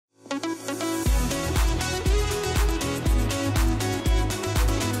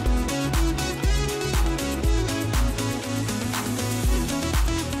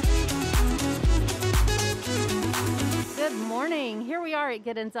at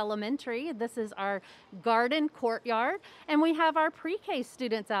Giddens Elementary. This is our garden courtyard, and we have our pre-K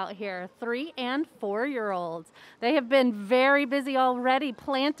students out here, 3 and 4-year-olds. They have been very busy already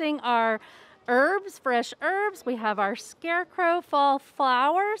planting our herbs, fresh herbs. We have our scarecrow fall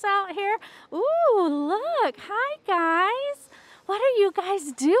flowers out here. Ooh, look. Hi, guys. What are you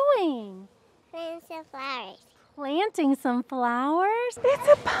guys doing? Planting some flowers. Planting some flowers? It's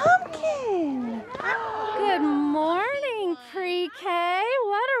a pumpkin. Good morning, pre-K.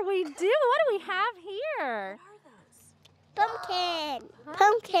 What are we doing? What do we have here? Pumpkin.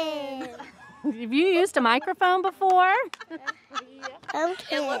 Pumpkin. Have you used a microphone before?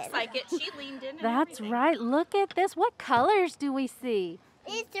 Pumpkin. It looks like it. She leaned in. That's right. Look at this. What colors do we see?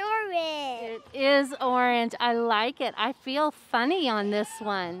 It's orange. It is orange. I like it. I feel funny on this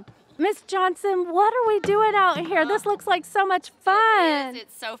one. Miss Johnson, what are we doing out here? This looks like so much fun.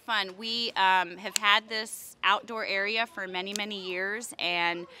 It's so fun. We have had this outdoor area for many, many years,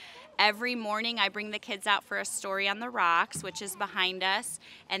 and every morning I bring the kids out for a story on the rocks, which is behind us,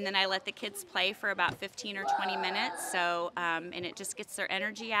 and then I let the kids play for about 15 or 20 minutes. So, and it just gets their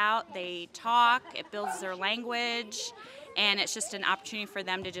energy out. They talk, it builds their language, and it's just an opportunity for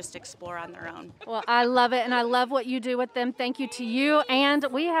them to just explore on their own. Well, I love it, and I love what you do with them. Thank you to you. And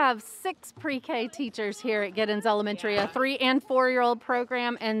we have 6 pre-K teachers here at Giddens Elementary, a 3 and 4-year-old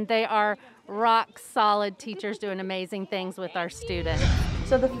program, and they are rock solid teachers doing amazing things with our students.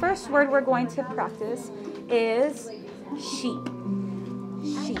 So the first word we're going to practice is sheep.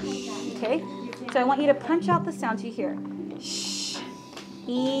 Sheep, okay? So I want you to punch out the sounds you hear. Sh,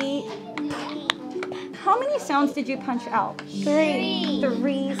 e. How many sounds did you punch out? 3.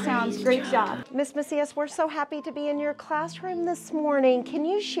 3 sounds, great job. Miss Macias, we're so happy to be in your classroom this morning. Can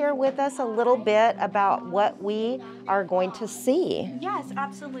you share with us a little bit about what we are going to see? Yes,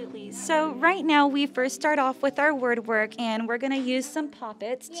 absolutely. So right now we first start off with our word work, and we're going to use some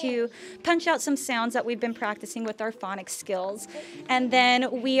poppets to punch out some sounds that we've been practicing with our phonics skills. And then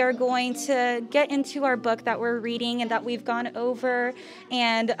we are going to get into our book that we're reading and that we've gone over,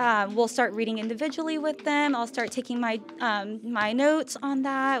 and we'll start reading individually with them. I'll start taking my my notes on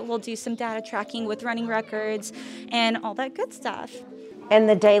that. We'll do some data tracking with running records and all that good stuff. And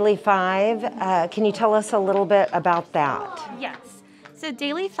the Daily 5, can you tell us a little bit about that? Yes. So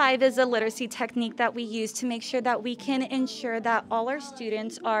Daily 5 is a literacy technique that we use to make sure that we can ensure that all our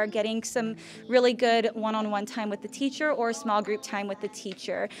students are getting some really good one-on-one time with the teacher or small group time with the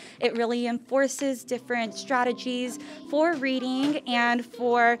teacher. It really enforces different strategies for reading and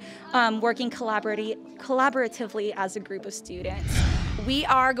for working collaboratively as a group of students. We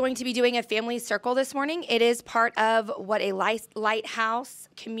are going to be doing a family circle this morning. It is part of what a lighthouse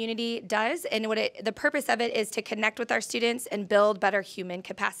community does, and the purpose of it is to connect with our students and build better human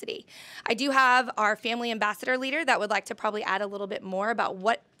capacity. I do have our family ambassador leader that would like to probably add a little bit more about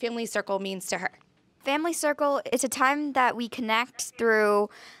what family circle means to her. Family circle, it's a time that we connect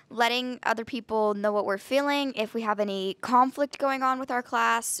through letting other people know what we're feeling. If we have any conflict going on with our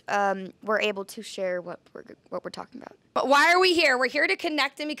class, we're able to share what we're talking about. But why are we here? We're here to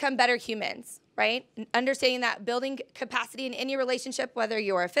connect and become better humans, right? Understanding that building capacity in any relationship, whether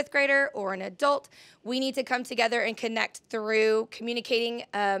you're a 5th grader or an adult, we need to come together and connect through communicating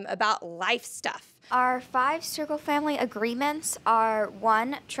about life stuff. Our 5 circle family agreements are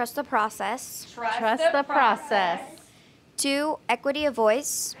 1, trust the process. Trust the process. 2, equity of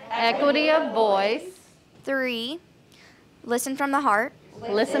voice. Equity of voice. 3, listen from the heart.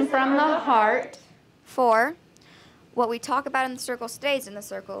 Listen from the heart. 4, what we talk about in the circle stays in the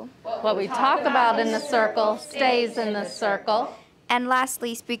circle. What we talk about in the circle stays in the circle. And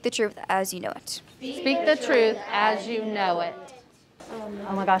lastly, speak the truth as you know it. Speak the truth as you know it.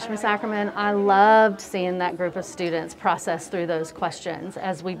 Oh my gosh, Miss Ackerman, I loved seeing that group of students process through those questions,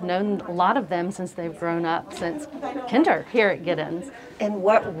 as we've known a lot of them since they've grown up since kinder here at Giddens. And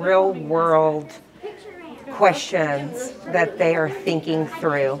what real world questions that they are thinking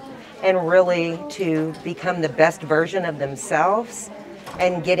through, and really to become the best version of themselves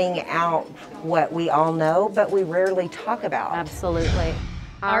and getting out what we all know but we rarely talk about. Absolutely.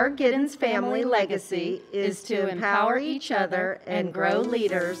 Our Giddens family legacy is to empower each other and grow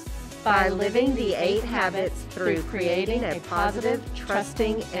leaders by living the 8 habits through creating a positive,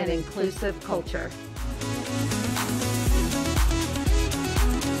 trusting, and inclusive culture.